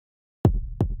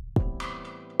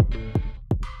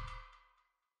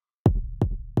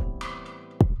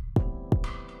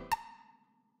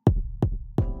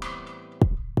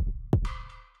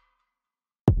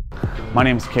My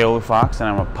name is Keolu Fox, and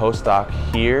I'm a postdoc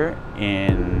here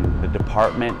in the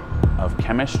Department of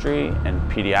Chemistry and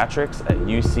Pediatrics at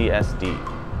UCSD.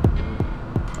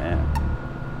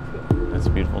 And it's a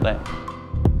beautiful day.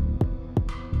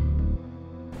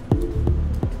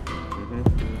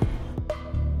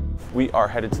 We are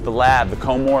headed to the lab, the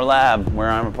Comore lab, where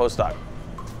I'm a postdoc.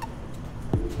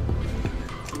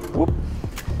 Whoop.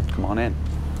 Come on in.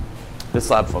 This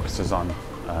lab focuses on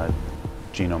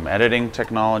genome editing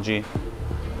technology.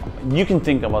 You can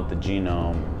think about the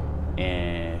genome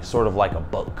in sort of like a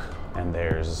book, and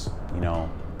there's,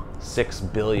 6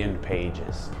 billion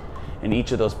pages. And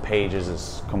each of those pages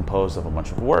is composed of a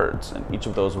bunch of words, and each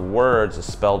of those words is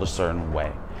spelled a certain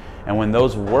way. And when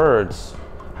those words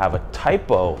have a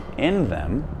typo in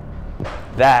them,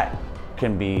 that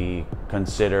can be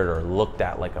considered or looked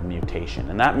at like a mutation.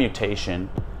 And that mutation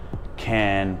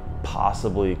can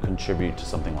possibly contribute to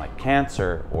something like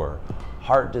cancer or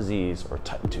heart disease or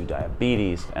type 2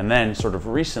 diabetes. And then sort of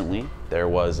recently, there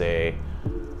was a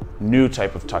new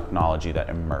type of technology that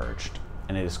emerged,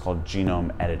 and it is called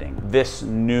genome editing. This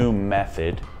new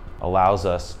method allows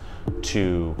us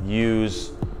to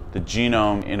use the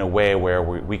genome in a way where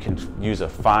we can use a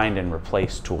find and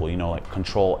replace tool, like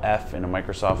Control F in a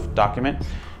Microsoft document,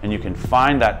 and you can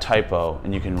find that typo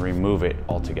and you can remove it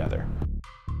altogether.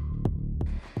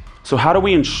 So how do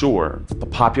we ensure that the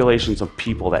populations of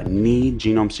people that need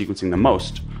genome sequencing the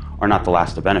most are not the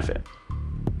last to benefit?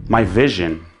 My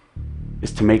vision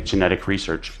is to make genetic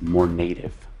research more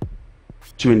native,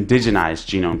 to indigenize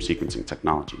genome sequencing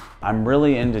technology. I'm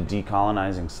really into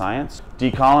decolonizing science.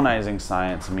 Decolonizing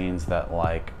science means that,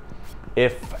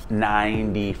 if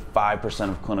 95%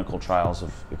 of clinical trials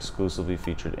have exclusively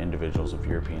featured individuals of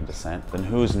European descent, then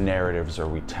whose narratives are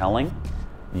we telling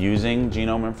using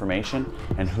genome information,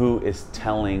 and who is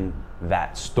telling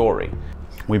that story?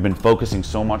 We've been focusing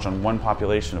so much on one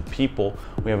population of people,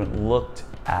 we haven't looked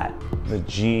at the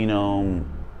genome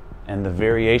and the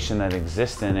variation that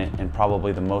exists in it in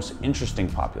probably the most interesting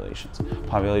populations.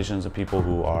 Populations of people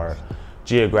who are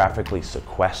geographically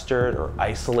sequestered or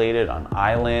isolated on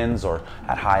islands or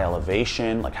at high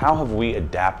elevation. How have we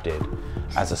adapted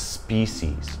as a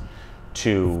species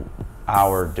to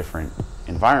our different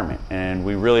environment? And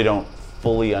we really don't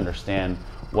fully understand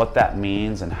what that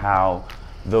means and how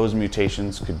those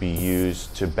mutations could be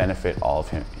used to benefit all of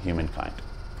humankind.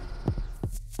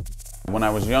 When I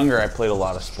was younger, I played a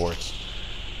lot of sports,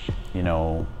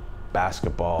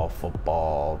 basketball,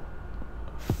 football.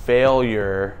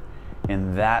 Failure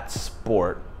in that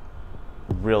sport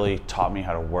really taught me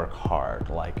how to work hard.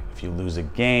 If you lose a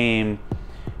game,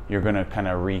 you're gonna kind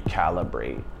of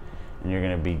recalibrate, and you're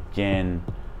gonna begin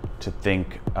to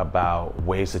think about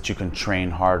ways that you can train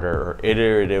harder or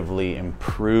iteratively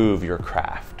improve your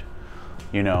craft.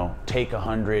 Take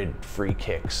 100 free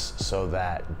kicks so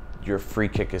that your free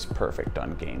kick is perfect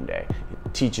on game day.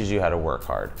 It teaches you how to work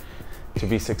hard. To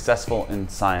be successful in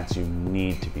science, you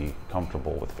need to be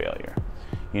comfortable with failure.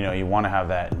 You want to have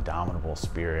that indomitable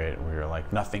spirit where you're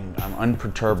like, nothing, I'm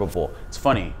unperturbable. It's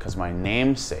funny, because my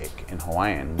namesake in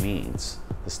Hawaiian means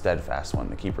the steadfast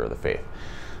one, the keeper of the faith.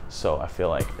 So I feel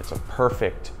like it's a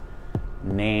perfect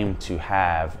name to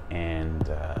have, and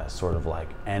sort of like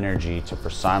energy to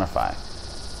personify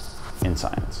in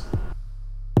science.